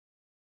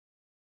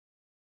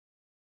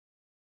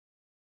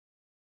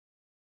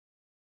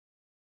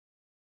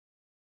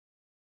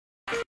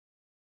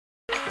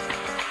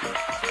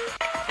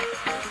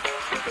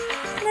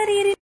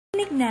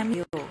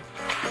namin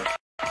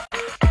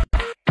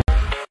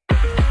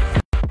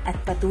at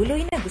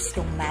patuloy na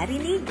gustong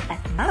marinig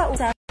at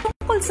makausap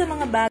tungkol sa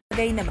mga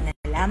bagay na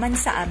malaman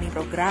sa aming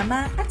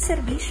programa at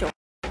serbisyo.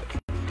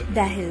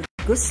 Dahil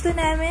gusto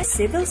namin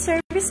Civil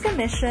Service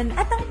Commission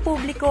at ang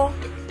publiko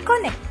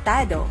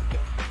konektado.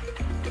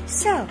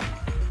 So,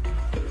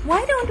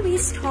 why don't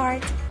we start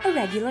a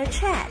regular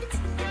chat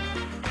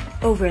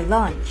over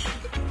lunch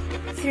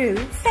through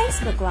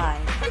Facebook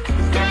Live?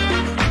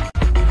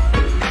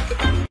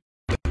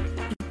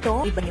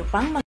 Ito, iba niyo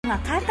pang mga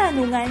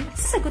katanungan,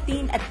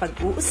 sagutin at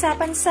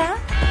pag-uusapan sa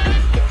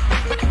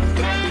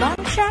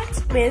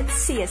LunChat with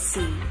CSC,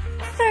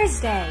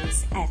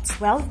 Thursdays at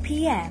 12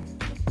 p.m.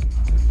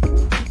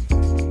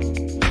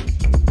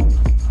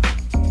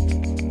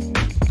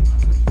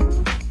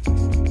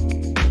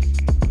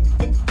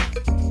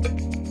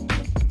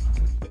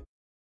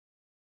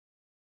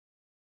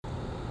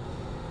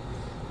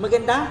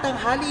 Magandang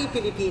tanghali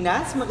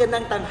Pilipinas,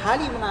 magandang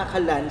tanghali mga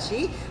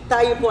kalanchi.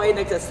 Tayo po ay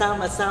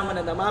nagsasama-sama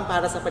na naman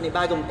para sa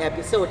panibagong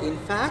episode. In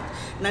fact,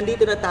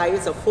 nandito na tayo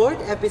sa 4th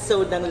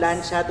episode ng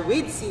LunChat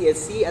with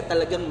CSC at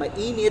talagang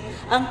mainit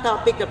ang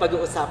topic na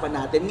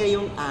pag-uusapan natin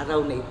ngayong araw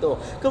na ito.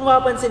 Kung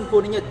mapapansin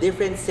po ninyo,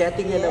 different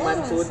setting na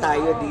naman po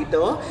tayo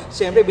dito.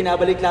 Siyempre,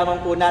 binabalik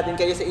lamang po natin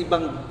kayo sa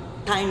ibang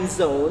time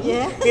zone.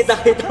 Yes.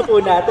 Kita-kita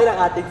po natin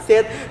ang ating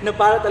set na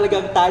para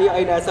talagang tayo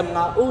ay nasa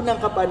mga unang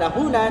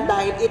kapanahunan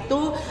dahil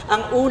ito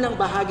ang unang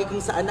bahagi kung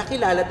saan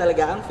nakilala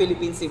talaga ang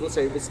Philippine Civil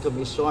Service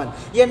Commission.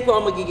 Yan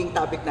po ang magiging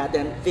topic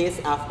natin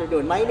this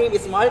afternoon. My name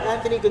is Mark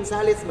Anthony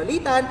Gonzalez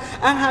Malitan,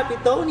 ang Happy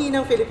Tony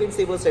ng Philippine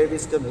Civil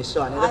Service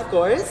Commission. And of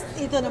course,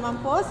 ito naman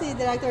po si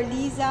Director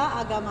Liza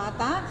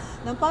Agamata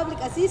ng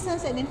Public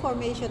Assistance and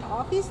Information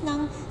Office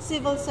ng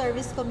Civil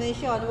Service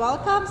Commission.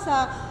 Welcome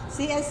sa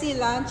CSC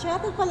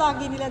LunChat at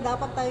palagi nila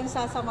dapat tayong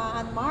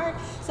sasamahan, Mark,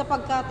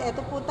 sapagkat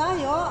eto po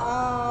tayo,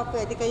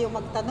 pwede kayong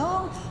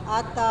magtanong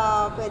at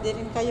pwede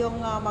rin kayong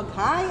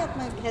mag-hi at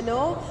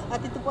mag-hello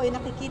at ito po ay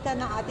nakikita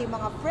ng ating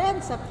mga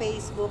friends sa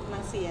Facebook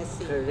ng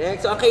CSC. Correct.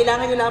 So ang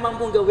kailangan nyo lamang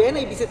pong gawin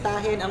ay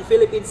bisitahin ang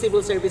Philippine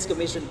Civil Service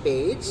Commission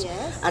page.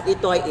 Yes. At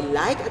ito ay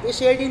i-like at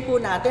i-share din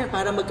po natin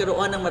para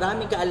magkaroon ng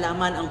maraming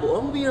kaalaman ang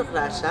buong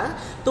birokrasya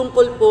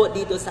tungkol po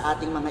dito sa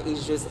ating mga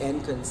issues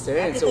and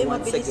concerns. At ito so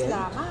once mabilis again,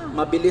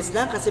 mabilis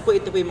lang kasi po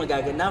ito po yung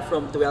magaganap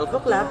from 12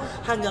 o'clock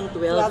hanggang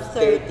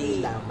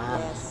 12:30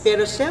 lamang. Yes.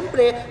 Pero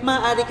syempre,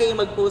 maaari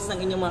kayong mag-post ng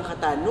inyong mga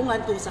katanungan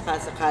kung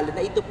sakasakali na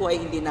ito po ay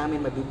hindi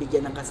namin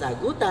mabibigyan ng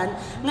kasagutan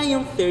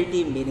ngayong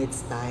 30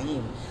 minutes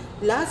time.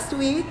 Last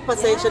week,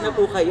 pasensya na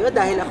po kayo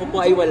dahil ako po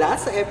ay wala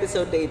sa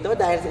episode na ito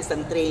dahil sa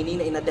isang training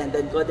na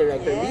inattendan ko,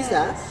 Director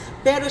Liza.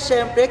 Pero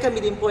syempre,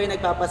 kami din po ay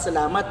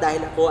nagpapasalamat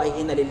dahil ako ay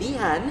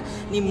hinalilihan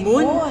ni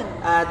Moon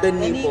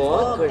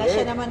Danipo. Correct.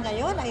 Siya naman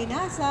ngayon ay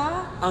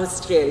nasa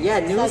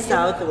Australia, New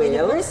South Wales.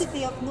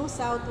 University of New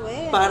South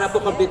Wales. Para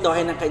po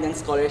kumpletuhin ng kanyang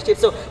scholarship.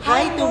 So,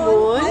 hi to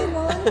Moon. Moon. Hi,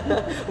 Moon.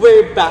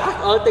 We're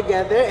back all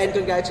together and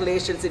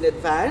congratulations in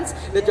advance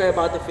that you're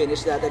about to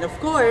finish that. And of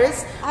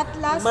course, at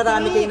last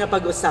marami week, kayong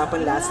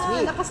napag-usapan last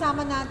week.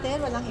 Nakasama natin,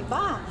 walang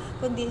iba,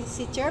 kundi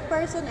si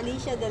Chairperson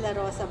Alicia De La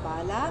Rosa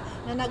Bala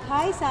na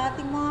nag-hi sa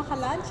ating mga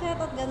ka-LunChat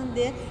at ganun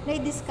din,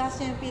 na-discuss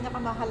niya yung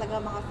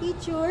pinakamahalaga mga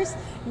features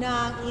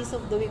ng Ease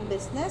of Doing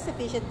Business,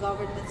 Efficient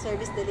Government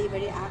Service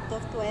Delivery Act of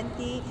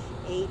 2018.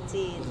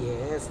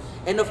 Yes.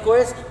 And of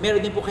course,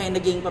 meron din po kayo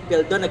naging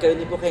papel doon,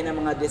 nagkaroon din po kayo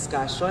ng mga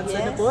discussions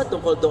ano po,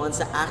 tungkol doon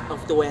sa Act of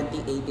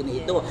 2018 na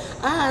ito.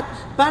 At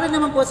para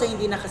naman po sa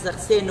hindi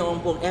nakasaksi noong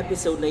pong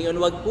episode na yun,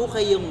 wag po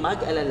kayong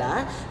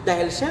mag-alala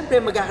dahil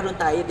syempre magkakaroon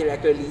tayo,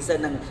 Director Liza,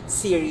 ng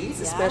series,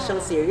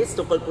 special series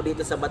tungkol po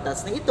dito sa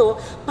batas na ito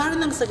para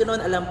nang sa ganoon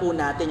alam po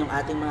natin yung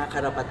ating mga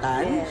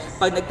karapatan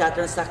pag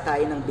nagtatransact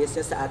tayo ng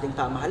business sa ating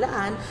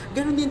pamahalaan.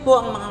 Ganun din po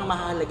ang mga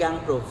mahalagang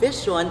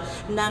provision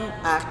ng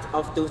Act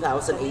of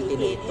 2018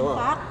 na ito. In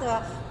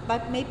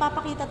fact, may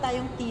papakita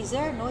tayong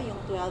teaser, no, yung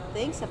 12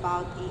 things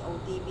about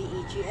EOTB,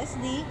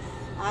 EGSD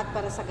at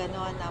para sa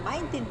ganoon na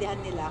maintindihan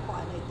nila kung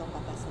ano itong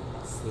batas ito.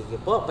 Sige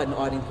po,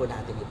 panoorin po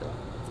natin ito.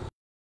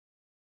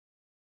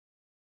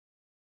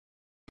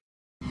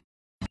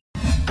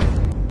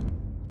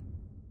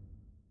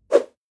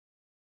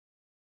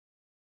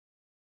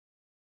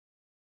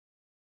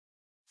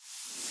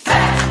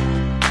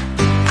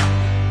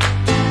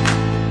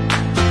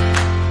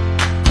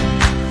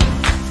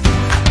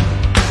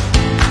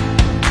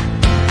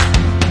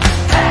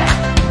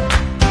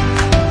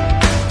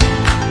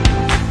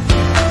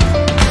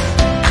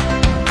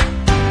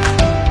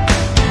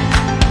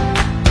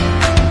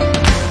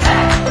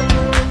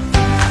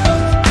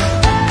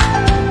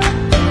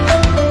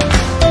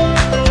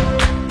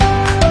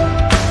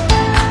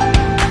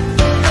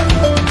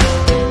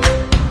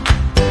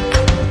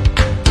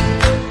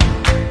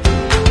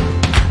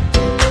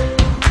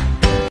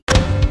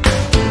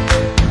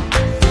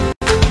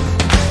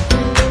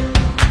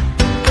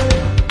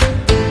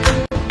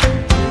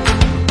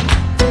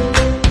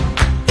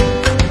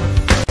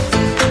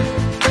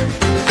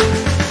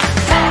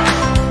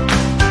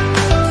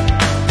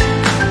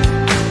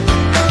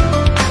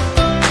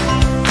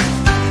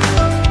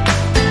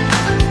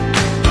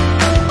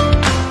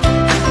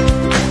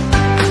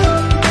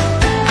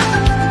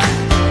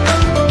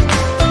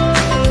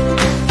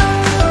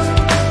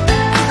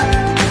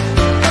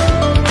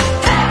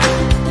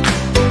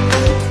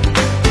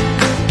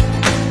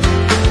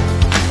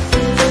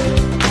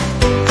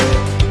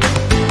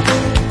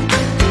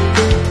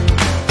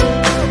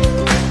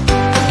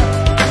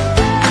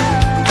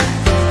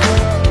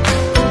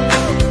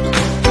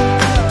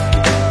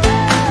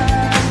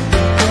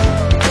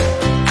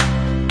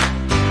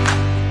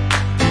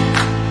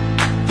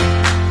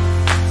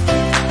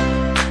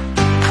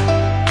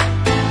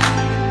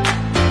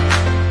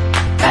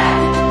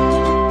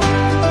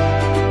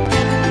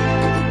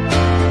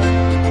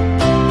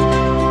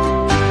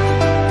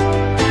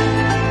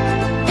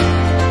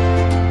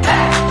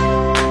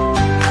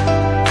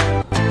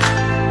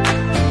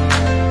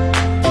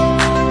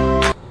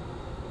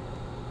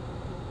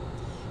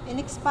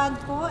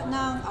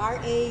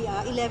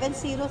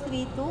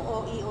 11032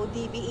 o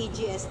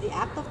EODB-EGSD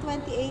Act of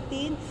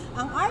 2018,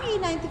 ang RA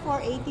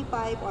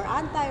 9485 or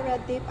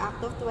Anti-Red Tape Act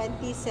of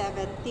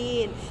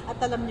 2017. At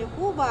alam niyo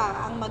po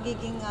ba, ang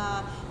magiging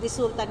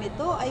resulta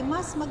nito ay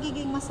mas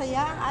magiging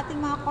masaya ang ating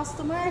mga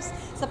customers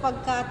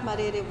sapagkat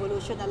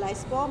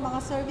marirevolutionize po mga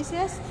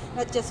services,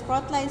 not just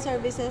frontline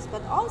services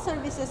but all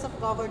services of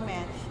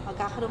government.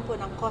 Magkakaroon po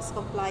ng cost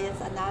compliance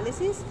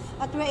analysis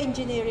at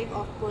re-engineering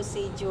of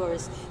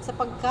procedures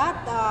sapagkat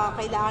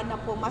kailangan na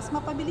po mas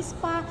mapabilis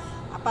pa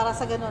para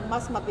sa ganun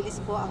mas mabilis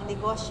po ang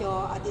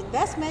negosyo at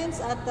investments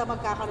at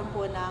magkakaroon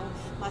po ng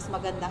mas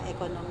magandang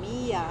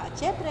ekonomiya. At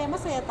syempre,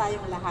 masaya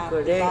tayong lahat.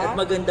 Correct. Diba? At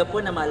maganda po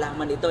na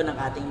malaman ito ng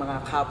ating mga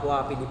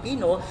kapwa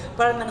Pilipino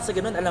para nang sa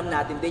ganun alam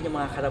natin din yung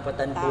mga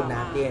karapatan po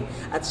natin.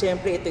 At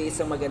syempre, ito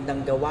isang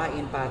magandang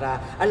gawain para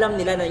alam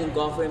nila na yung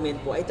government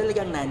po ay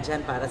talagang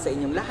nandyan para sa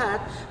inyong lahat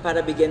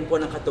para bigyan po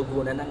ng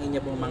katugunan ng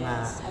inyong pong mga...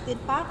 At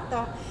in fact,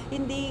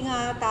 hindi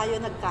nga tayo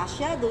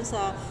nagkasya dun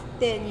sa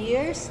 10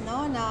 years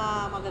no,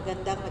 na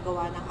magagandang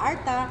nagawa ng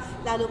ARTA,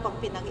 lalo pang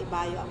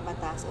pinag-ibayo ang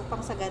batas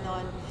upang sa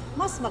ganon,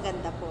 mas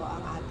maganda po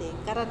ang ating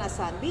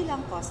karanasan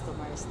bilang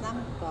customers ng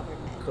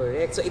government.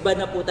 Correct. So iba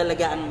na po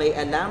talaga ang may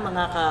alam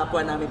mga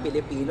kapwa namin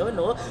Pilipino,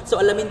 no? So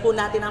alamin po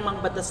natin ang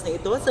mga batas na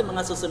ito sa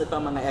mga susunod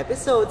pang mga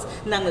episodes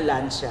ng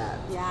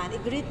LunChat. Yan,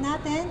 i-greet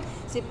natin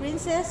si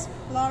Princess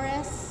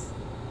Flores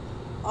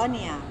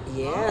Onia.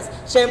 Yes.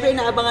 Siyempre,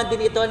 inaabangan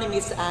din ito ni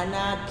Miss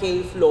Ana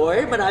K.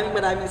 Flor.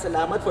 Maraming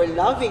salamat for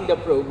loving the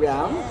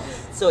program.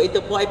 Yes. So,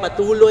 ito po ay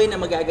patuloy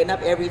na magaganap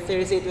every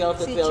Thursday,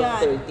 12 to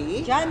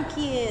 12:30. John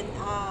Kin.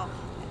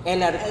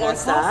 Ella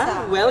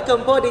Arcosa.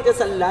 Welcome po dito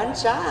sa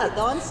LunChat. Si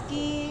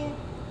Donsky.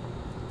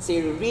 Si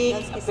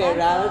Rick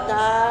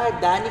Peralta,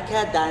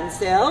 Danica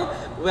Dancel.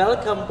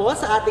 Welcome po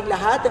sa ating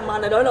lahat ng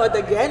mga nanonood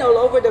again all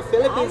over the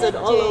Philippines and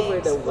all over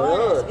the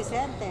world.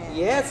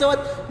 Yes, so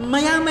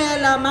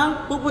maya-maya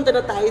lamang pupunta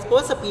na tayo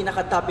po sa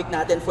pinaka-topic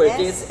natin for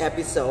this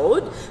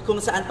episode kung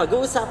saan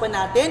pag-uusapan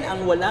natin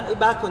ang walang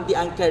iba kundi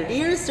ang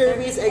Career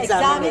Service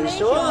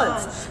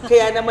Examinations.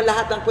 Kaya naman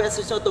lahat ng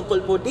questions nyo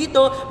tungkol po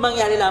dito,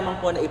 mangyari lamang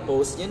po na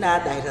i-post nyo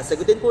na dahil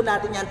sasagutin po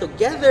natin yan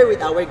together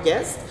with our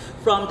guests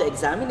from the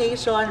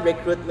Examination,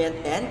 Recruitment,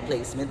 and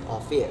Placement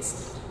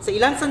Office. Sa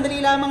ilang sandali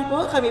lamang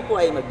po, kami po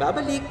ay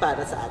magbabalik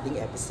para sa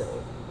ating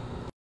episode.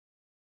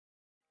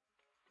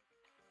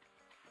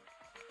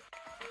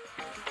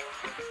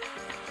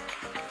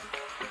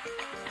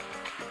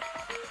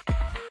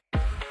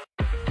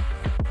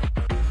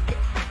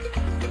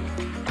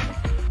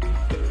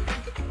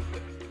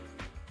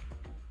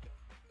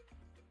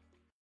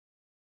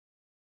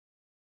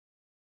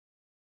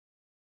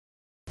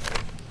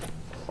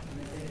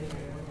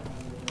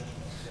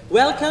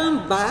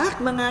 Welcome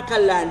back mga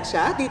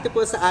ka-LunChat dito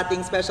po sa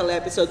ating special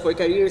episode for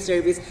Career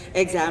Service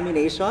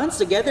Examinations.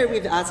 Together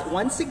with us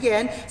once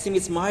again, si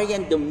Ms.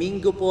 Marian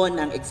Domingo po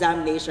ng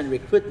Examination,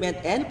 Recruitment,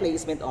 and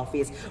Placement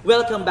Office.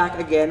 Welcome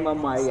back again,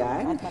 Ma'am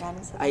Marian.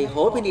 I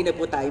hope hindi na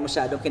po tayo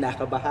masyadong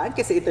kinakabahan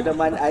kasi ito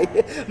naman ay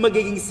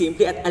magiging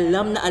simple at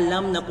alam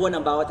na po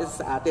ng bawat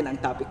isa sa atin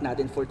ang topic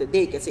natin for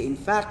today. Kasi in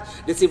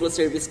fact, the Civil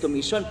Service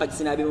Commission, pag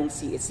sinabi mong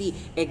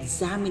CSC,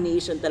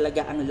 examination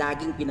talaga ang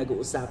laging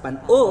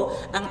pinag-uusapan o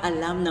ang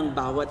alam ng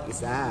bawat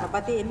isa.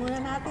 Papatiin muna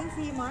natin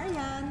si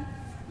Marian.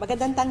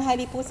 Magandang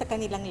tanghali po sa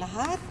kanilang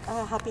lahat.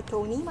 Happy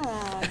Tony,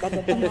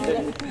 magandang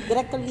tanghali.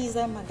 Director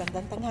Liza,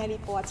 magandang tanghali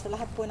po at sa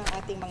lahat po ng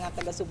ating mga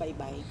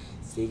taga-subaybay.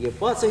 Sige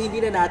po. So hindi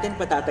na natin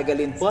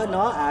patatagalin po,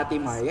 no, Ate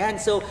Marian.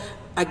 So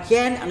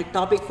again, ang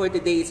topic for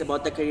today is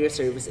about the Career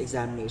Service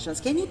Examinations.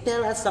 Can you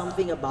tell us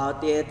something about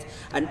it?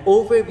 An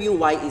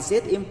overview, why is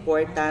it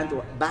important?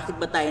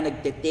 Bakit ba tayo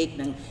nagte-take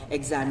ng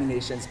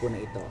examinations po na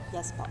ito?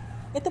 Yes po.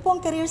 Ito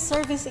pong Career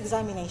Service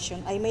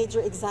Examination ay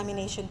major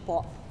examination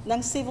po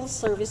ng Civil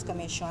Service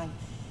Commission.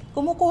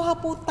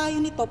 Kumukuha po tayo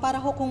nito para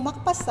kung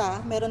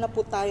makapasa, meron na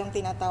po tayong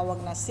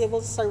tinatawag na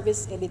Civil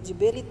Service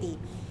Eligibility.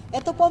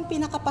 Ito po ang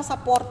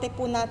pinakapasaporte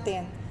po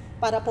natin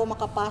para po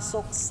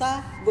makapasok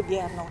sa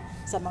gobyerno,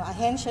 sa mga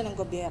ahensya ng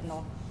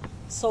gobyerno.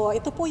 So,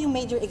 ito po yung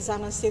major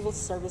exam ng Civil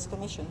Service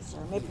Commission,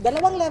 sir. May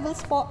dalawang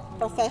levels po,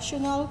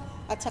 professional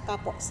at saka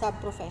po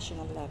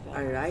sub-professional level.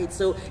 Alright,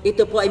 so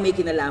ito po ay may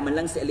kinalaman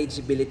lang sa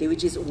eligibility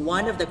which is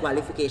one of the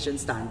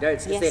qualification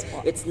standards. Kasi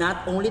it's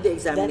not only the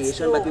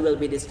examination but we will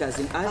be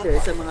discussing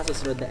others sa mga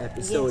susunod na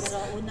episodes. Yes,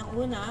 pero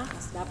unang-una,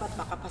 mas dapat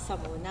makapasa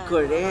muna.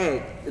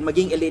 Correct.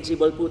 Maging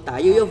eligible po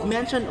tayo. You've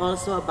mentioned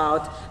also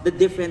about the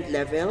different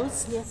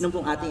levels ng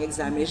pong ating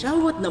examination. How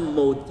about the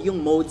mode,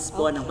 yung modes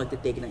po ng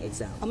pagtitake ng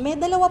exam? May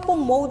dalawa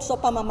pong modes o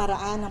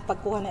pamamaraan ng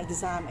pagkuha ng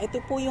exam. Ito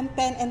po yung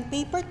pen and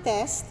paper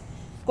test,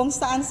 kung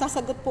saan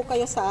sasagot po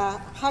kayo sa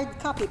hard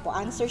copy po,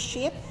 answer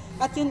sheet,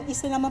 at yung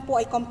isa naman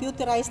po ay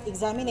computerized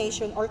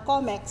examination or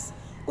COMEX,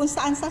 kung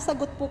saan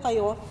sasagot po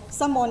kayo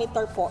sa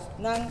monitor po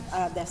ng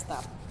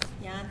desktop.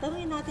 Yan,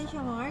 tanungin natin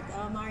siya,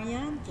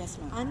 Marian. Yes,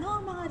 ma'am.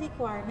 Ano ang mga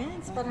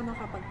requirements para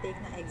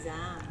makapag-take ng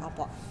exam?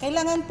 Opo.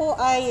 Kailangan po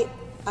ay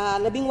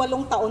 18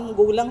 taon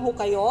gulang ho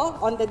kayo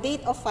on the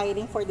date of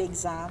filing for the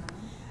exam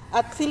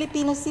at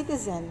Filipino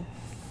citizen.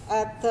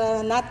 at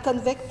not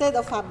convicted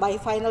of by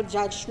final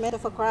judgment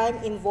of a crime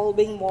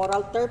involving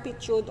moral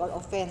turpitude or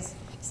offense.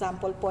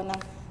 Example po ng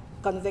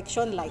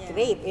conviction like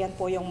rape, yan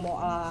po yung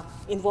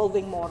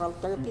involving moral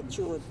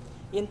turpitude.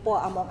 Yun po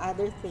among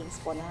other things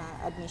po na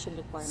admission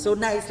requirements. So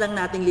nais lang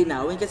nating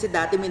linawin kasi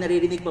dati may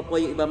naririnig pa po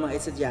yung ibang mga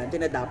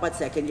estudyante na dapat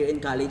second year in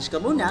college ka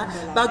muna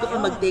bago ka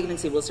mag-take ng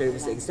civil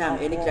service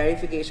exam. Any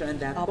clarification on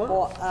that po? Opo,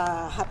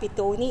 Happy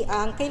Tony.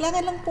 Ang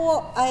kailangan lang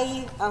po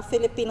ay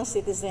Filipino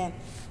citizen.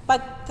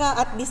 Pagka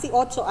at 18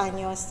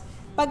 anyos,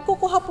 pag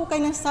kukuha po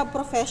kayo ng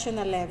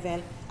sub-professional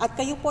level at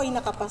kayo po ay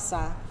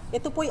nakapasa,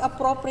 ito po ay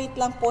appropriate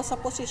lang po sa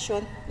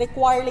posisyon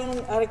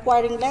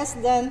requiring less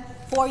than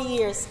 4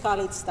 years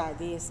college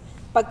studies.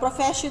 Pag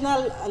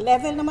professional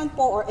level naman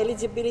po or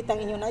eligibility ang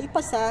inyong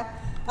naipasa,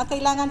 ang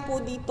kailangan po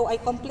dito ay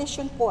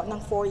completion po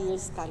ng 4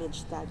 years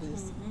college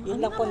studies.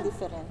 Yun lang po ang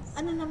difference.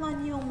 Ano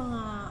naman yung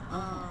mga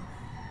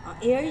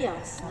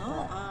areas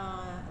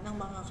ng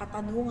mga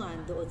katanungan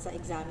doon sa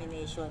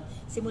examination?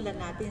 Simulan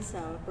natin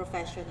sa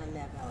professional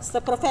level. Sa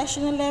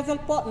professional level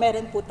po,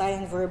 meron po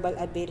tayong verbal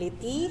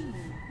ability,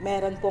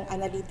 meron pong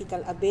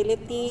analytical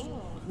ability,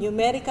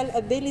 numerical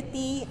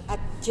ability, at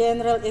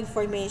general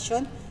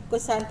information kung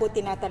saan po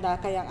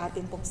tinatalakay ang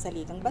ating pong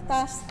saligang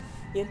batas,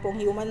 yun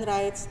pong human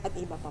rights, at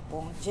iba pa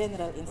pong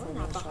general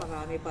information.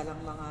 Napakarami palang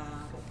mga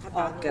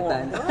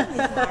katanungan.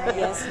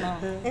 Yes, ma'am.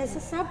 Sa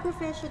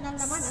sub-professional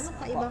naman, anong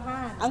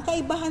kaibahan? Ang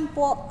kaibahan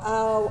po,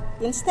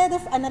 instead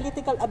of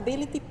analytical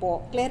ability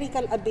po,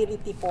 clerical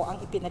ability po ang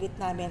ipinalit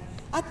namin.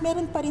 At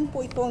meron pa rin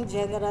po itong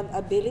general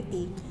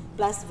ability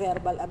plus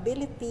verbal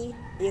ability,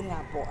 yun nga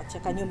po, at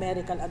saka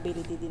numerical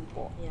ability din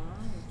po.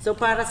 Yan. So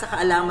para sa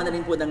kaalaman na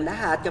rin po ng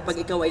lahat,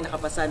 kapag ikaw ay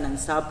nakapasa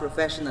ng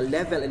sub-professional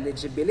level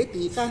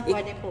eligibility,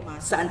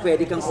 saan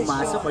pwede kang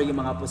pumasok or yung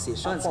mga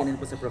positions, ganun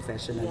po sa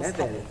professional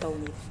level.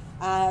 Tony.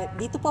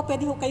 Dito po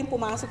pwede ho kayong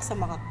pumasok sa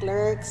mga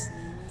clerks,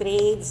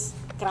 trades,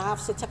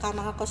 crafts, at saka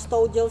mga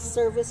custodial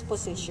service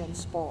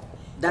positions po.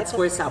 That's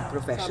for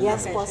sub-professional.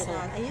 Yes po, sir.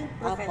 Ayun,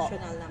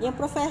 professional naman. Yung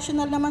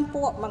professional naman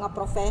po, mga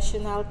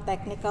professional,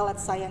 technical, at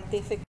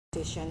scientific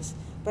positions.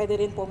 Pwede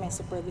rin po may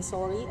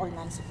supervisory or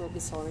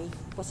non-supervisory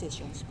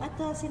positions. At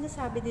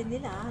sinasabi din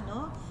nila,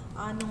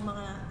 anong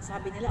mga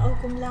sabi nila,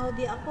 cum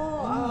laude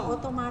ako,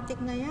 automatic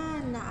na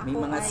yan, na ako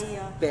may mga ay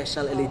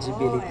special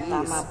eligibilities.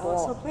 Tama po.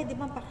 So pwede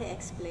bang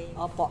paki-explain?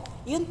 Opo.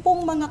 Yun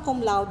pong mga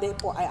cum laude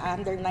po ay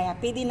under na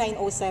PD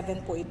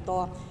 907 po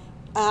ito.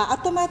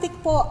 Automatic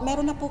po,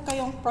 meron na po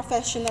kayong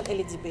professional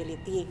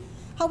eligibility.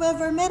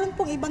 However, meron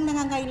pong ibang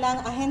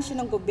nangangailangang ahensya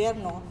ng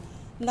gobyerno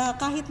na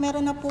kahit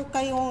meron na po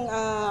kayong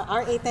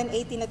RA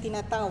 1080 na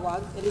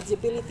tinatawag,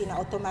 eligibility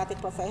na automatic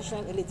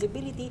professional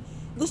eligibility,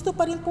 gusto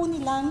pa rin po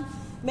nilang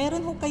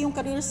meron ho kayong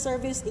career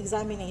service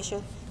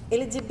examination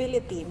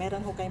eligibility,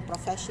 meron ho kayong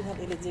professional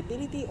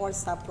eligibility or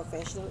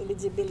sub-professional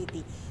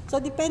eligibility.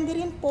 So, depende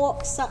rin po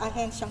sa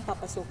ahensyang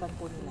papasukan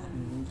po nila.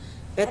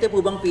 Ito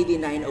po bang PD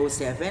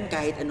 907,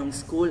 kahit anong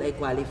school ay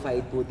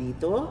qualified po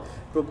dito?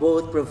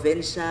 Both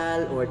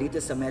provincial or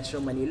dito sa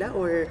Metro Manila,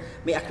 or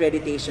may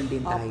accreditation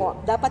din tayo? Opo,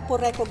 dapat po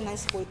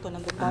recognize po ito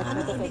ng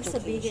Department of Ano ibig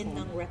sabihin Education.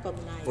 ng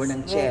recognize? Or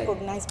ng check?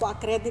 Recognize po,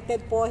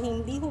 accredited po,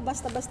 hindi ho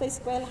basta-basta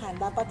eskwelahan.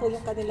 Dapat po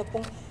yung kanila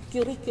pong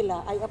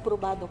curricula ay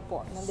aprobado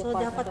po ng So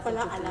Department dapat of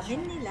pala Education.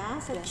 alamin nila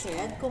sa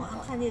CHED kung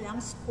ang kanilang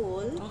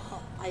school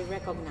ay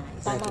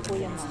recognized. Tama po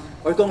yan,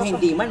 ma'am. Or kung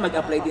hindi man,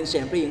 mag-apply din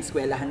siyempre yung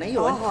eskwelahan na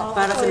yun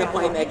para sila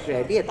po ay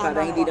may-credit,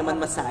 para hindi naman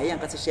masayang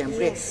kasi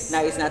siyempre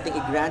nais nating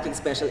i-grant yung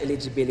special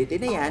eligibility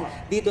na yan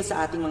dito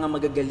sa ating mga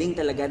magagaling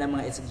talaga ng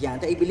mga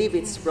estudyante. I believe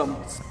it's from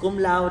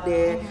cum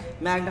laude,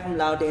 magna cum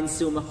laude, and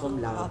summa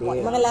cum laude.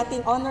 Mga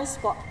Latin honors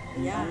po.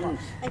 Yan.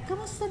 Ay,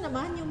 kamusta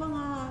naman yung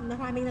mga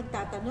maraming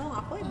nagtatanong?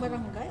 Ako ay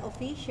barangay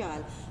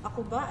official.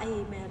 Ako ba ay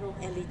merong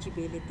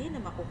eligibility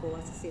na makukuha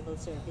sa Civil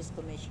Service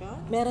Commission?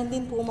 Meron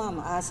din po, ma'am.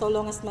 So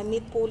long as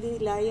ma-meet po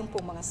nila yung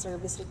po mga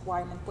service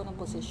requirement po ng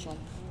position,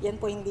 yan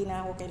po hindi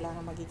na ako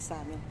kailangan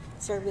mag-examine.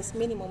 Service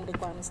minimum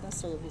requirements ng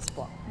service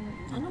po.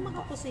 Anong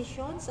mga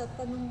positions at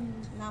anong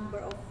number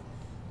of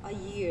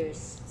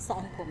years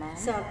Saan po, ma'am?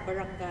 sa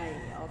barangay?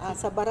 Okay.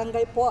 Sa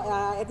barangay po,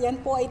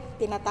 yan po ay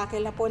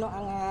tinatakil na po ng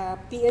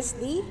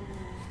PSD.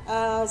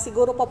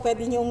 Siguro po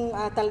pwede niyong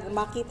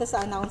makita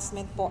sa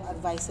announcement po,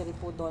 advisory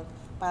po doon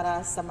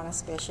para sa mga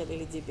special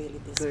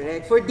eligibilities.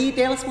 Correct. For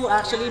details po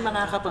actually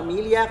mga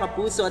kapamilya,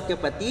 kapuso at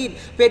kapatid,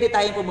 pwede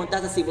tayong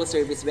pumunta sa Civil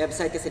Service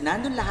website kasi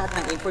nandun lahat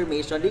ng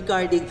information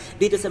regarding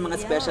dito sa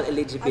mga special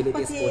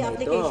eligibilities at pati po nito.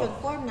 application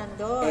form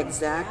nandun.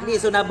 Exactly.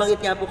 So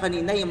nabanggit nga po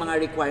kanina yung mga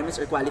requirements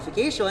or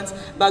qualifications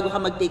bago ka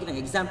mag-take ng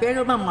exam.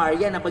 Pero Ma'am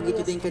Maria,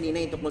 nabanggit din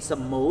kanina yung tungkol sa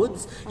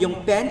modes,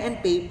 yung pen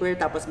and paper,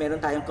 tapos meron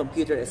tayong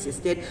computer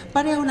assisted.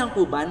 Pareho lang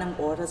po ba ng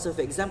oras of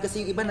exam?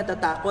 Kasi yung iba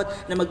natatakot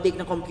na mag-take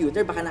ng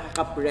computer, baka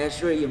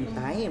nakaka-pressure yung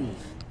time.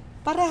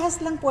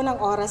 Parehas lang po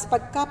ng oras.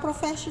 Pagka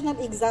professional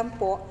exam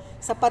po,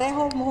 sa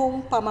pareho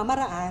mong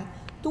pamamaraan,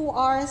 2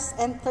 hours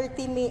and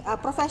 30 minutes,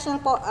 professional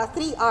po,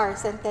 3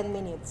 hours and 10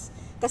 minutes.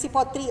 Kasi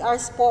po 3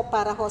 hours po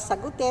para ho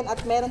sagutin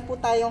at meron po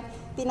tayong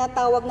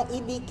tinatawag na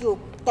EBQ,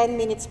 10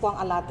 minutes po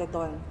ang allotted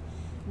doon.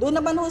 Doon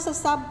naman ho sa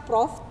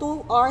sub-prof,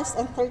 2 hours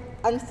and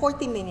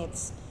 40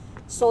 minutes.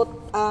 So,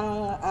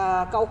 ang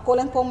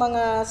kaukulan pong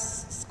mga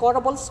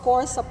scorable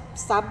scores sa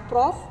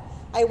sub-prof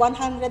ay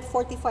 145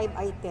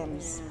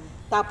 items.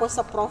 Tapos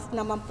sa prof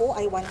naman po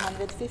ay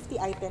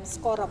 150 items,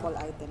 scorable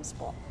items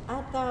po.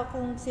 At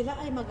kung sila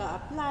ay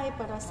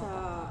mag-a-apply para sa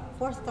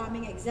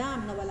forthcoming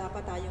exam na wala pa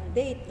tayong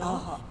date,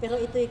 no?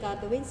 Pero ito ay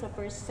gagawin sa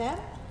first sem?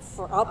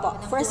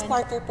 First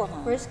quarter po,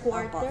 ma'am. First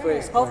quarter.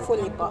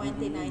 Hopefully po.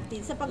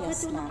 2019. Sapagkat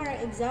Yes, yung ma'am.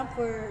 naka-exam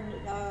for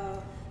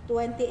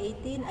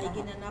 2018 ay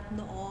ginanap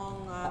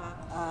noong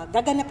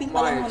gaganapin pa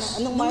lang March. muna.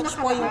 Anong March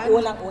po yung nakaraan,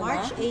 unang-una?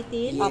 March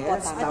 18.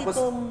 Yes, At tapos-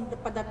 itong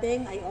padating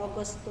ay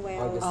August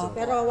 12. August 12.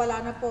 Pero wala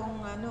na pong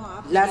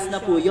Last na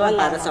po application. yun Wala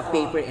para na sa po.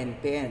 paper and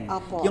pen.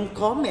 Apo. Yung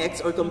COMEX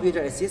or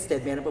computer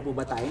assisted, meron pa po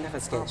ba tayong Opo.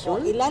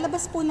 nakaschedule?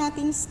 Ilalabas po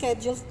natin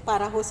schedule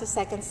para ho sa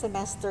second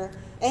semester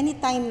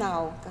anytime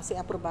now kasi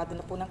aprobado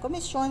na po ng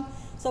komisyon.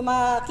 So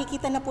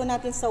makikita na po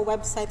natin sa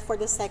website for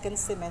the second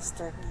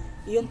semester.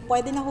 Yun,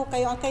 pwede na ho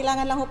kayo. Ang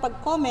kailangan lang ho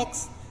pag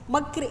COMEX,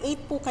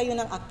 mag-create po kayo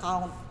ng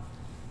account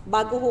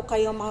bago ho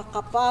kayo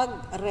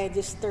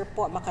makakapag-register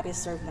po,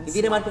 maka-reserve ng Hindi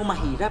naman po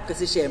mahirap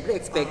kasi syempre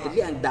expectedly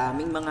ang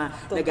daming mga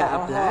Totoo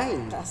nag-a-apply.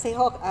 ho. Kasi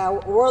ho,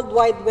 World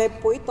Wide Web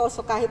po ito,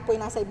 so kahit po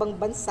yung nasa ibang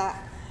bansa,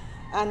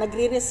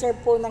 nagre-reserve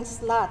po ng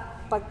slot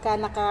pagka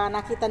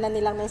nakita na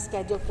nilang may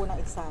schedule po ng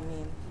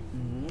examen.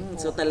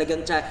 So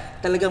talagang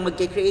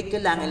magke-create ka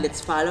lang and let's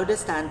follow the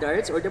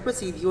standards or the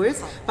procedures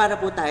para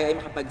po tayo ay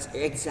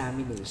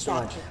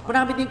makapag-examination. Exactly.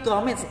 Marami din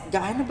comments,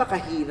 gaano ba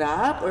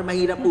kahirap or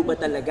mahirap po ba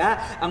talaga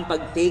ang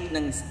pag-take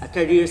ng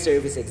career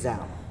service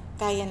exam?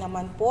 Kaya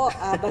naman po.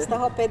 Basta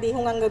ho, pwede ho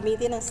nga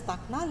gamitin ng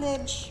stock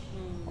knowledge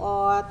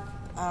o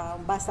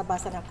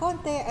basa-basa ng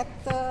konti at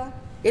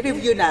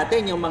I-review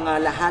natin yung mga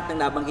lahat ng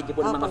nabanggit niyo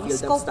po ng mga Opo, field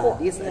of scope po.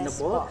 studies. Yes Ano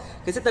po? po.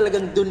 Kasi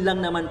talagang dun lang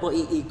naman po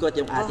iikot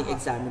yung ating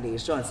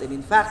examinations. And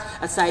in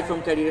fact, aside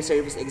from Career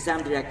Service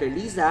Exam, Director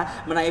Liza,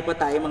 marami po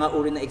tayong mga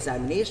uri na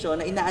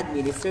examination na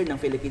ina-administer ng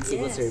Philippine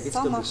Civil Yes, Service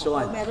tama po.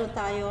 Commission. Meron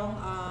tayong,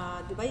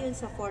 di ba yun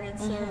sa foreign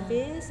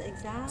service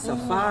exam? Sa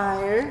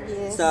fire,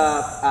 Yes. sa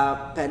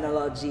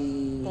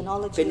penology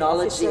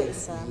officer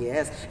exam.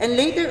 yes. And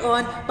later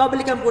on,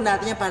 babalikan po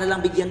natin yan para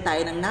lang bigyan tayo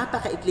ng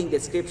napakaikling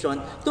description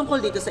tungkol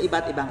dito sa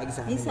iba't ibang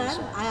Minsan,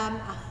 examination.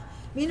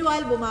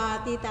 meanwhile,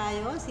 bumati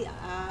tayo si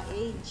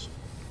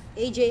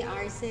AJ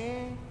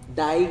Arce.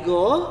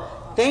 Daigo,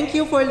 thank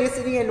you for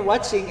listening and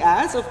watching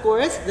us. Of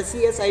course, the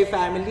CSI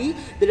family,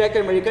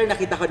 Director Maricar,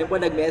 nakita ko din po,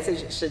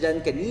 nag-message siya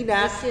dyan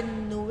kanina.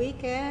 Christian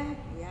Nuike.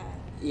 Yan.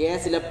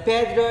 Yes, sila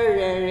Pedro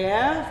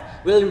Rerev.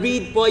 We'll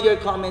read po your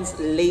comments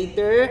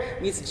later.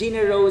 Miss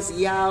Gina Rose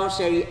Yao,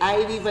 Sherry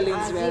Ivy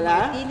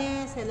Valenzuela,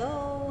 Martinez,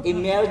 hello.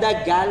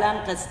 Imelda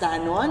Galang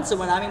Castanon. So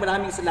maraming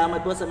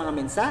salamat po sa mga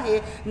mensahe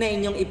na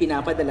inyong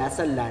ipinapadala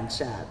sa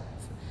LunChat.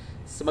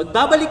 So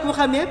magbabalik po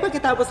kami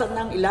pagkatapos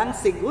ng ilang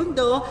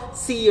segundo.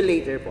 See you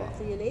later po.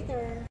 See you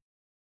later.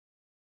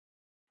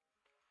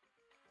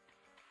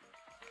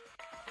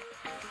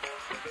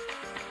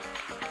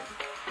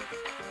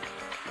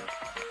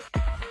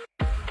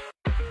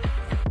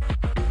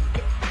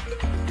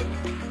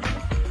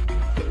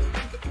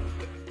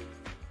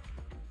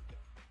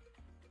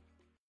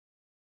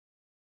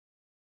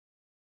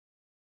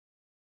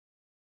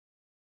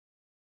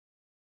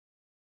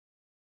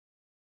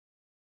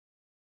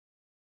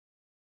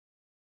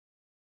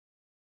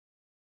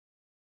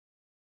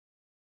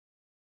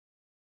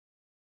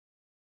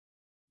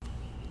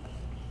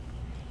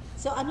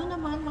 So ano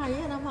naman,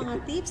 Maria, ang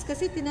mga tips?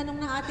 Kasi tinanong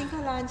ng ating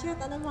ka-LunChat,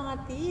 anong mga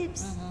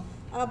tips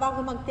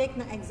bago mag-take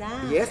ng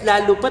exam? Yes,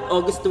 lalo pat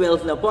August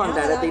 12 na po ang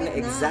darating na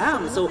malapit na. exam.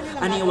 So, Ano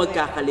kanilang ano yung gagawin? huwag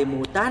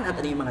kakalimutan at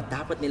ano yung mga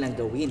dapat nilang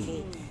gawin?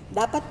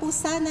 dapat po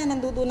sana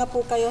nandoon na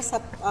po kayo sa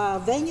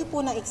venue po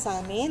ng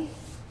examen.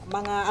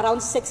 Mga around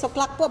 6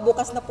 o'clock po,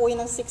 bukas na po yun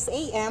ng 6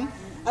 a.m.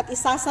 At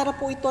isasara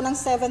po ito ng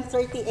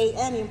 7:30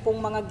 a.m. yung pong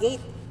mga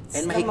gate.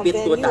 And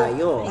mahigpit po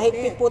tayo.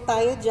 Mahigpit po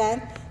tayo dyan.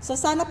 So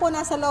sana po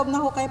nasa loob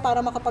na ho kayo para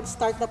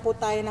makapag-start na po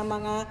tayo ng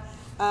mga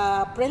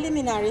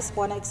preliminaries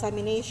po na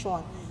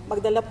examination.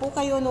 Magdala po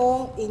kayo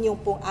nung inyong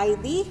pong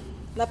ID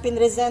na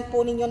pinresent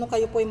po ninyo nung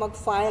kayo po ay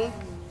mag-file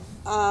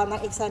ng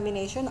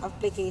examination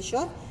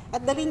application.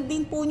 At dalhin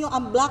din po nyo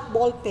ang black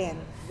ball pen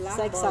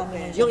sa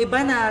examination. Yung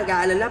iba na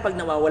nag-aalala pag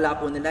nawawala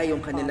po nila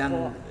yung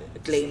kanilang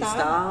claim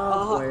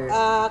stamp or...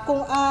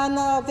 Kung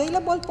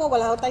available po,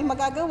 wala tayong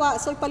magagawa.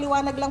 So,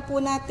 ipaliwanag lang po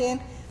natin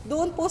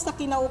doon po sa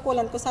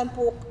kinaukulan kung saan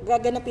po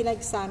gaganapin ang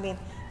examen.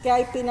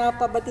 Kaya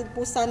pinapabatid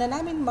po sana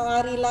namin,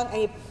 maaari lang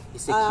ay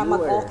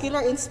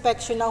mag-ocular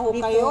inspection na ho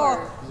kayo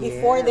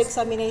before the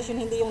examination,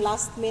 hindi yung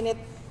last minute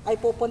ay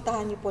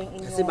pupuntahan niyo po yung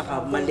inyong Kasi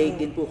baka malate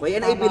din po kayo.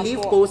 And I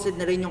believe posted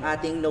na rin yung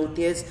ating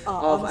notice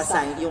of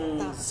yung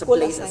sa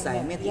place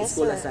assignment, yung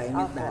school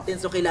assignment natin.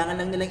 So kailangan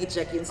lang nilang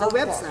i-check yun sa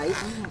website.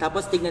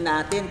 Tapos tignan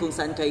natin kung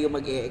saan kayo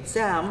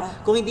mag-e-exam.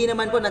 Kung hindi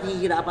naman po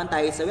nakihirapan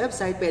tayo sa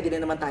website, pwede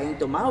na naman tayong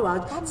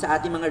tumawag sa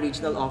ating mga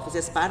regional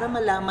offices para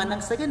malaman nang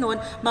sa ganun,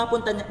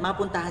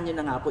 mapuntahan nyo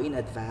na nga po in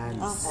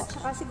advance. At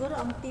saka siguro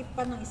ang tip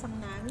pa ng isang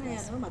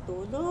nanay,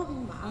 matulog,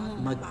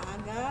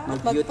 maaga,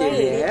 mag-beauty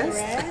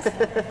rest,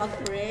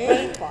 mag-pray.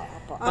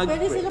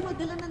 Pwede sila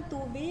magdala ng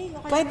tubig.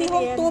 Pwede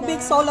hong tubig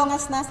so long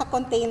as nasa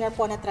container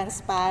po na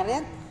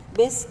transparent.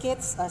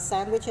 Biscuits,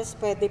 sandwiches,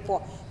 pwede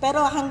po. Pero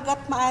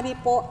hanggat maaari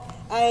po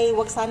ay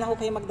wag sana ho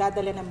kayo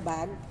magdadala ng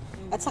bag.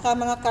 At saka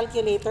mga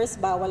calculators,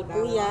 bawal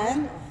po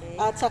yan.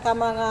 At saka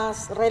mga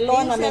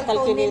relo na may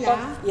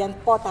calculator, yan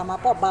po, tama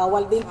po.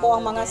 Bawal din po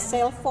ang mga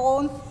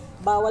cellphone.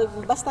 Bawal,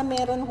 basta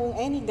meron kung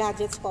any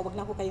gadgets po, wag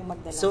na po kayong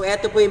magdala. So,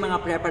 eto po yung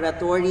mga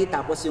preparatory,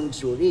 tapos yung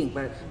during.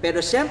 Pero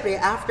syempre,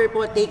 after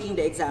po taking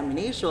the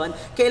examination,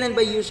 kailan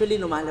ba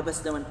usually lumalabas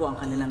naman po ang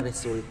kanilang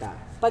resulta?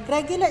 Pag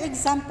regular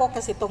exam po,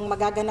 kasi itong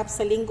magaganap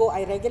sa linggo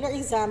ay regular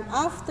exam,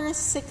 after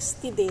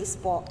 60 days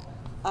po,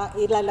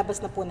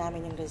 ilalabas na po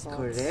namin yung results.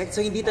 Correct.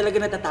 So, hindi talaga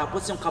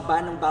natatapos yung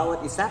kaba ng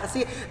bawat isa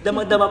kasi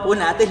damang-dama po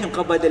natin yung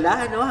kaba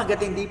nila, no? Hanggat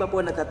hindi pa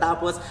po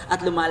natatapos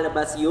at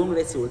lumalabas yung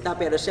resulta.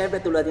 Pero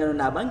syempre, tulad ng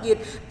nabanggit,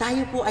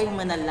 tayo po ay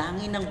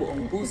manalangin ng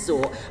buong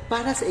puso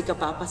para sa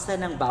ikapapasa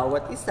ng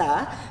bawat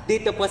isa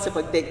dito po sa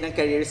pag-take ng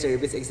career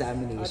service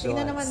examination.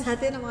 Tingnan naman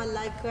natin ang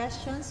mga live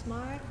questions,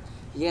 Mark.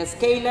 Yes,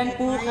 kailan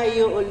po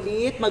kayo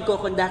ulit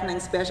magko-conduct ng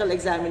special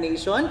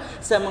examination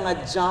sa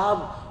mga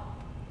job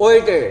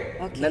order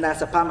na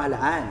nasa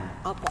pamahalaan?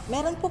 Opo.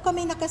 Meron po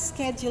kami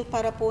nakaschedule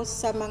para po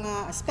sa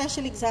mga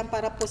special exam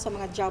para po sa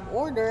mga job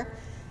order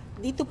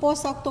dito po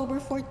sa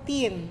October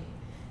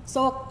 14.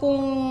 So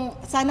kung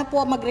sana po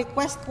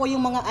mag-request po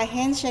yung mga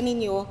ahensya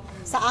ninyo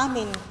sa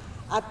amin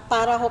at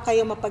para ho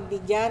kayo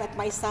mapagbigyan at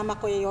maisama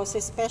ko yung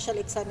sa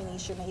special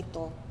examination na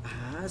ito.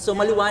 So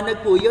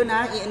maliwanag po yun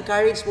ha,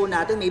 i-encourage po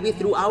natin maybe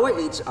through our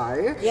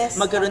HR,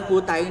 magkaroon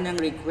po tayo ng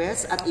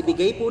request at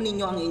ibigay po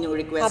ninyo ang inyong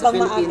request habang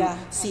sa Philippine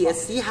maaga.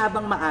 CSC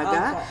habang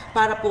maaga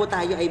para po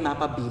tayo ay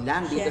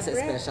mapabilang dito sa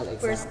special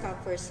exam. First come,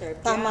 first serve.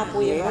 Tama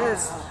po yun.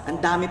 Yes, ang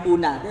dami po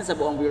natin sa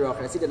buong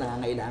bureaucracy na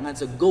nangangailangan.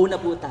 So go na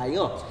po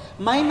tayo.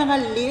 May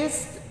mga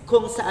list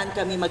kung saan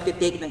kami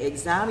magte-take ng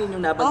exam, yung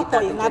nabanggit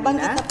natin kanina.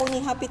 Nabanggit na po ni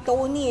Happy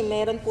Tony,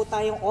 meron po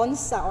tayong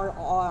ONSA or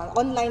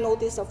online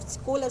notice of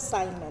school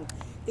assignment.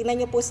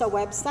 Tingnan nyo po sa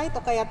website o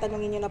kaya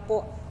tanungin nyo na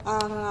po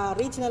ang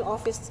regional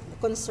office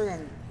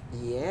concerned.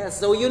 Yes.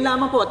 So yun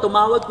lamang po,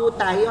 tumawag po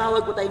tayo,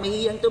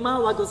 mahihiyang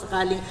tumawag kung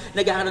sakaling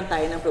nagkakaroon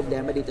tayo ng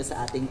problema dito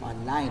sa ating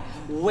online.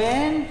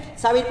 When,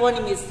 sabi po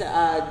ni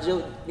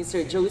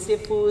Mr.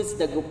 Josephus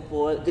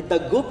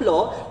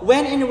Daguplo,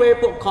 when and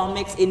where po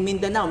comics in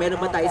Mindanao?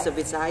 Meron ba tayo sa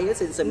Visayas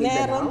and sa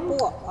Mindanao? Meron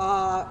po.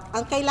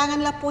 Ang kailangan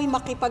lang po ay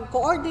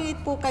makipag-coordinate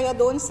po kayo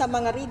doon sa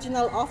mga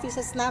regional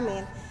offices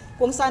namin.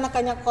 Kung saan ang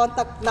kanyang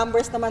contact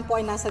numbers naman po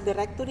ay nasa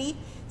directory,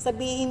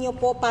 sabihin niyo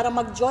po para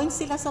mag-join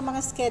sila sa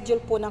mga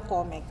schedule po ng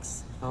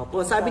comics.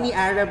 Opo, sabi ni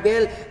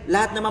Arabel,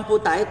 lahat naman po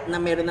tayo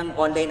na meron ng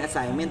online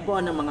assignment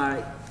po, ng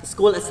mga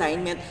school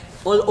assignment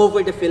all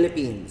over the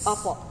Philippines.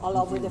 Opo, all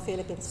over the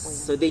Philippines po yun.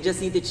 So they just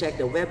need to check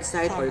the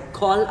website or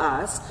call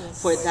us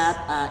for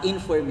that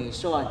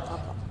information.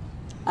 Opo.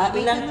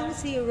 May tanong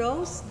si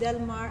Rose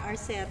Delmar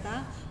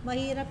Arceta,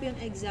 mahirap yung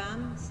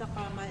exam,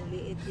 saka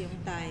maliit yung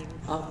time.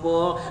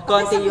 Opo,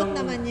 konti yung...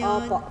 naman yun.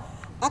 Opo.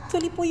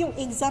 Actually po yung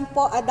exam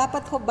po,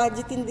 dapat ho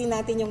budgetin din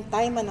natin yung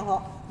time.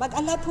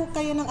 Mag-allot ho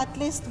kayo ng at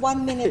least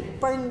 1 minute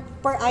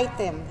per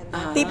item.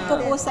 Tip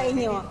ko po sa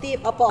inyo.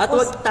 Opo, at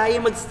huwag tayo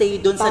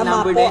magstay doon sa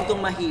number na yun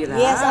kung mahirap.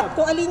 Yes, at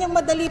kung alin yung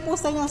madali po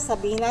sa inyo,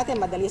 sabihin natin,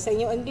 madali sa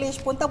inyo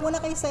English. Punta muna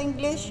kayo sa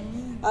English.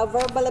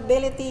 Verbal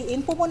ability, yun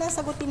po muna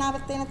sagutin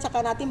natin at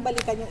saka natin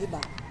balikan yung iba.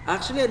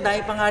 Actually,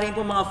 dahil pa nga rin po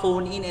mga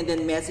phone-in and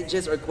then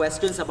messages or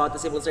questions about the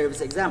civil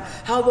service exam.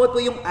 How about po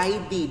yung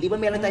ID? Di ba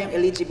meron tayong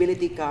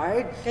eligibility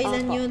card?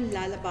 Kailan yun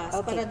lalabas?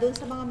 Para doon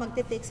sa mga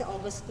magte-take sa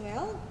August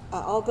 12?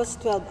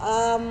 August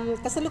 12.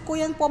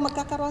 Kasalukuyan po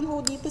magkakaroon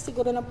ho dito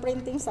siguro ng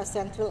printing sa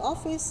central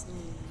office.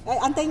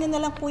 Antayin nyo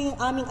na lang po yung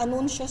aming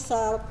anunsyo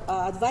sa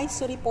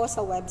advisory po sa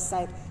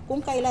website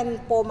kung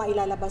kailan po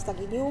mailalabas ang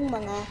inyong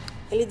mga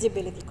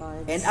eligibility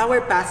cards. And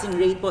our passing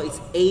rate po is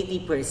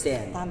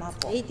 80%. Tama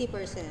po.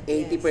 80%.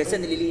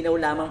 80%, nililinaw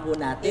lamang po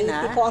natin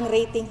 80 po ang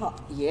rating ho.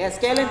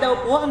 Yes. Kailan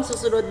daw po ang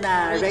susunod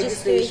na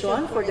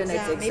registration for the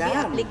next exam? Maybe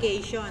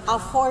application.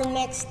 For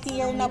next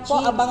year na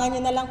po, abangan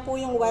nyo na lang po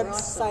yung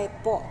website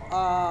po.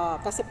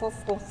 Kasi po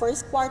kung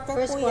first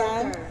quarter po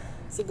yan,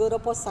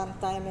 siguro po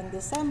sometime in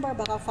December,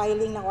 baka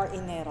filing na or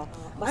Enero.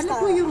 Ano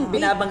po yung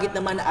binabanggit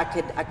naman na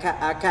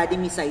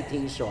academy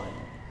citation?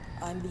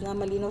 Hindi nga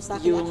malinaw sa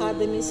akin,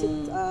 academy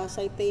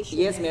citation.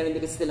 Yes, meron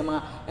din kasi sila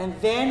mga... And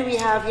then we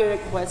have here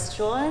a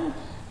question.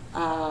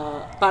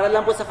 Para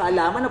lang po sa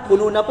kaalaman,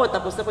 puno na po,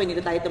 tapos na po, hindi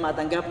na tayo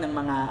tumatanggap ng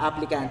mga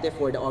aplikante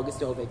for the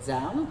August 12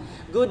 exam.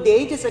 Good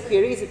day, just a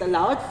query, is it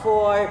allowed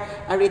for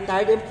a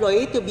retired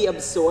employee to be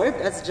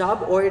absorbed as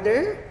job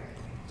order?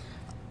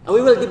 We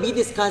will be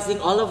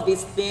discussing all of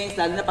these things,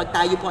 lalo na pag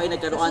tayo po ay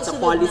nagkaroon sa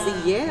policy.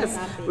 Yes,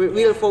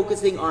 we're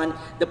focusing on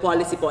the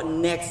policy po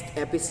next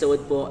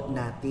episode po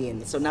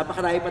natin. So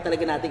napakarami pa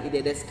talaga natin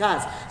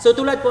i-discuss. So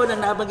tulad po ng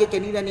nabanggit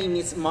kanina ni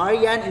Miss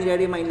Marian,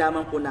 i-remind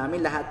lamang po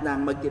namin lahat ng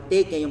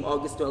mag-take ngayong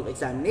August 12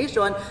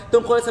 examination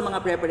tungkol sa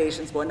mga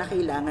preparations po na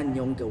kailangan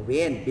nyong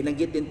gawin.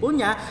 Binanggit din po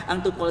niya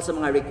ang tungkol sa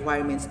mga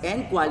requirements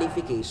and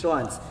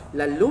qualifications.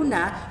 Lalo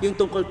na yung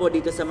tungkol po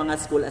dito sa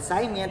mga school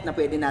assignment na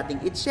pwede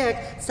nating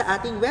i-check sa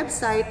ating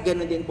website.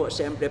 Ganun din po,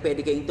 syempre,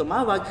 pwede kayong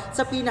tumawag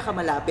sa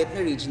pinakamalapit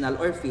na regional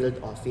or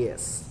field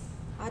office.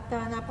 At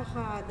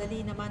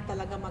napakadali naman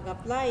talaga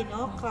mag-apply,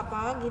 no?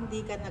 Kapag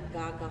hindi ka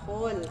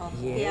naggagahol.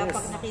 Yes. Kaya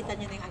pag nakita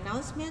niyo ng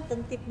announcement,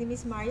 ang tip ni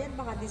Miss Marian,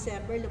 baka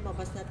December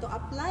lumabas na to,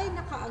 apply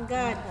na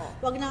kaagad.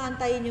 Huwag nang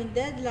antayin yung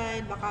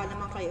deadline, baka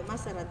naman kayo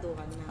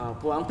masaraduhan na.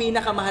 Opo, ang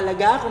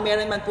pinakamahalaga, kung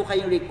meron man po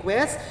kayong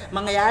request,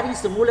 mangyayaring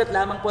sumulat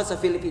lamang po sa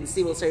Philippine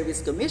Civil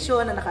Service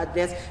Commission na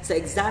naka-address sa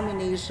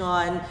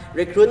Examination,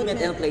 Recruitment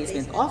and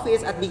Placement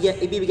Office at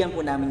ibibigyan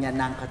po namin yan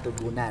ng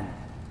katugunan.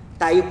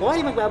 Tayo po ay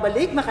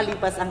magbabalik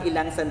makalipas ang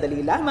ilang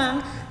sandali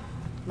lamang,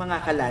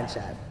 mga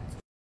ka-LunChat.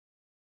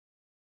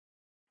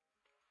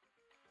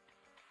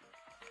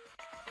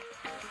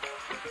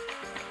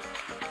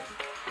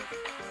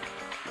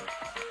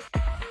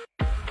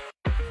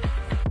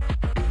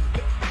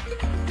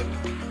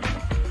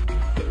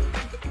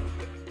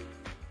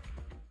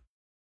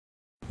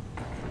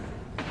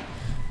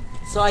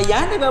 So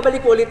ayan,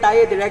 nagbabalik ulit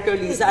tayo, Director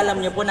Liza.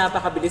 Alam niyo po,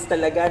 napakabilis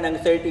talaga ng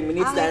 30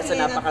 minutes dahil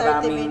sa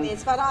napakaraming... 30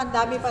 minutes. Parang ang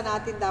dami pa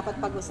natin dapat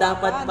pag-usapan.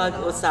 Dapat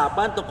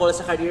pag-usapan tungkol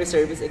sa career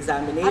service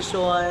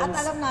examinations. At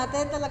alam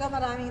natin, talaga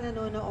maraming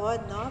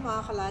nanonood, no?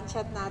 Mga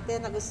ka-LunChat natin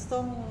na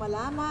gustong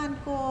malaman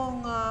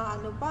kung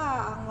ano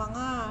pa ang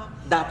mga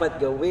dapat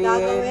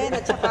gawin.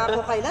 At saka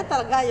kung kailan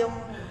talaga yung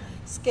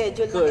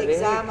schedule ng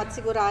exam at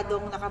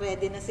siguradong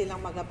naka-ready na silang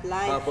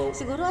mag-apply.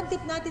 Siguro ang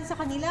tip natin sa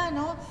kanila,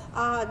 no?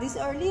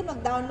 This early,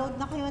 mag-download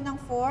na kayo ng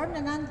form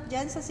na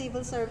nandyan sa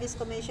Civil Service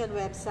Commission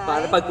website.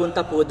 Para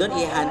pagpunta po doon,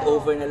 i-hand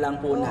over na lang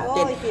po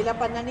natin. I-fill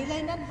up na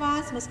nila in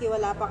advance, maski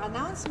wala pang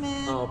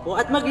announcement. Opo.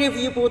 At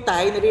mag-review po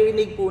tayo,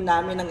 naririnig po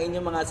namin ang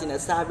inyong mga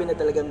sinasabi na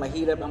talagang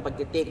mahirap ang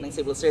pag-take ng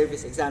Civil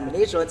Service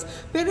Examinations.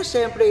 Pero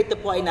syempre, ito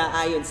po ay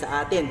naayon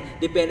sa atin.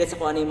 Depende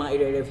sa kung ano yung mga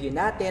i-review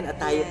natin at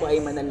tayo po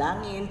ay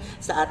manalangin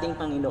sa ating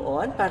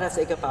Panginoon para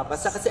sa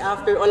ikapapasa. Kasi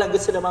after all, ang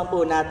gusto naman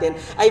po natin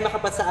ay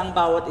makapasa ang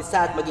bawat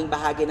isa at maging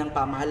bahagi ng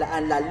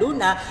pamahalaan, lalo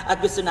na at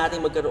gusto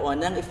natin magkaroon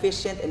ng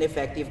efficient and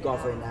effective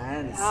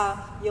governance.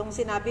 Yung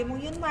sinabi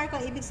mo yun, Mark, ang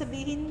ibig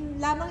sabihin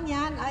lamang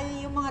yan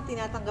ay yung mga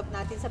tinatanggap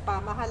natin sa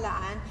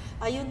pamahalaan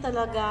ay yung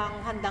talagang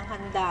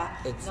handang-handa.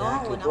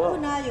 Exactly, no?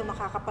 Una-una, yung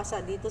makakapasa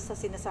dito sa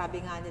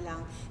sinasabi nga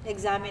nilang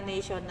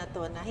examination na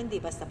to na hindi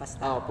basta-basta.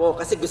 Opo,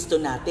 kasi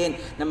gusto natin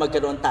na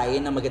magkaroon tayo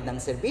ng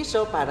magandang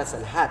serbisyo para sa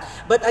lahat.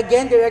 But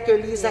again, Director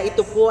Liza,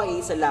 ito po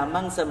ay isa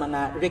lamang sa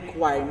mga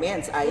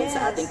requirements ayon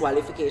sa ating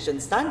qualification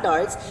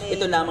standards.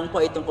 Ito lamang po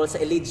ay tungkol sa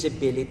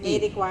eligibility.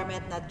 May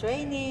requirement na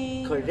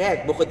training.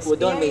 Correct. Bukod po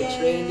doon, may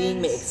training,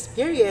 may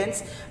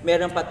experience,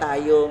 meron pa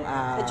tayong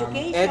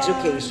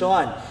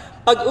education.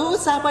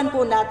 Pag-uusapan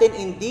po natin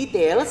in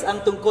details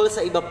ang tungkol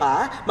sa iba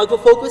pa,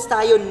 magpo-focus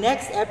tayo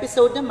next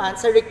episode naman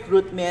sa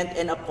recruitment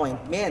and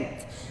appointment.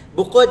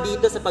 Bukod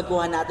dito sa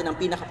pagkuha natin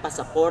ng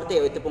pinakapasaporte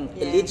o ito pong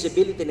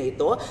eligibility na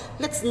ito,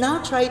 let's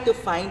now try to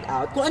find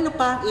out kung ano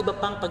pa ang iba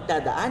pang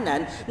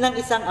pagdadaanan ng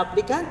isang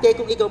aplikante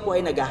kung ikaw po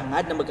ay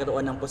naghahangad na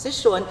magkaroon ng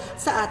posisyon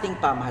sa ating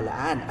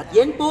pamahalaan. At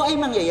yan po ay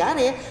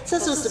mangyayari sa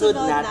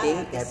susunod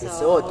nating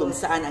episode kung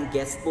saan ang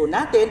guest po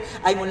natin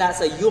ay mula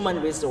sa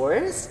Human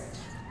Resource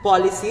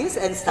Policies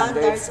and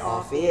Standards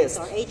Office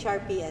or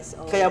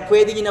HRPSO. Kaya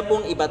pwede nyo na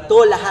pong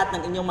ibato lahat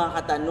ng inyong mga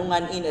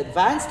katanungan in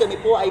advance.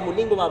 Kami po ay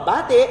muling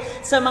bumabati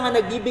sa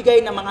mga nagbibigay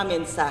ng mga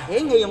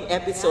mensahe ngayong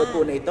episode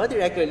po na ito,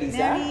 Director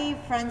Liza. Mary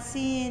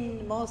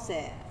Francine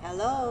Mose.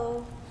 Hello.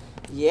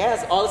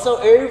 Yes,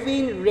 also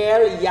Irving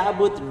Rel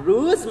Yabut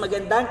Ruz.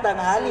 Magandang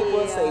tanghali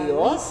po sa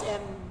iyo.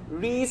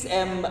 Reese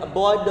M.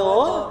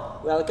 Bodo.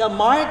 Welcome.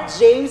 Mark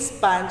James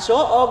Pancho.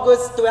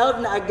 August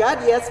 12 na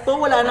agad. Yes po,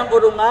 wala nang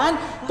urungan.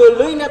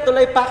 Tuloy na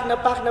tuloy. Pak na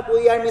po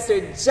yan.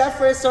 Mr.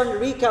 Jefferson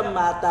Rica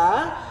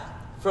Mata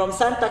from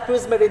Santa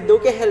Cruz,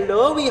 Marinduque.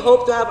 Hello. We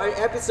hope to have our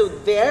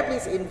episode there.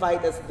 Please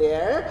invite us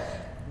there.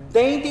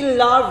 Dainty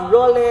Love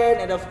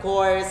Roland. And of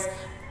course,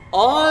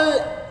 all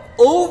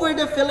over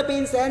the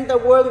Philippines and the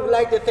world, we would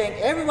like to thank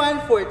everyone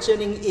for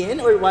tuning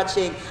in or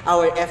watching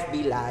our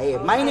FB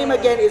Live. My name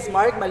again is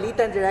Mark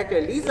Malitan,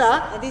 Director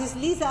Liza. And this is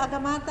Liza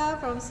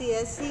Agamata from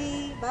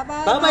CSC.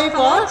 Bye-bye. Bye-bye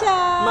po,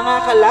 mga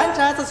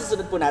ka-LunChat, sa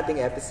susunod po nating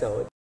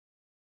episode.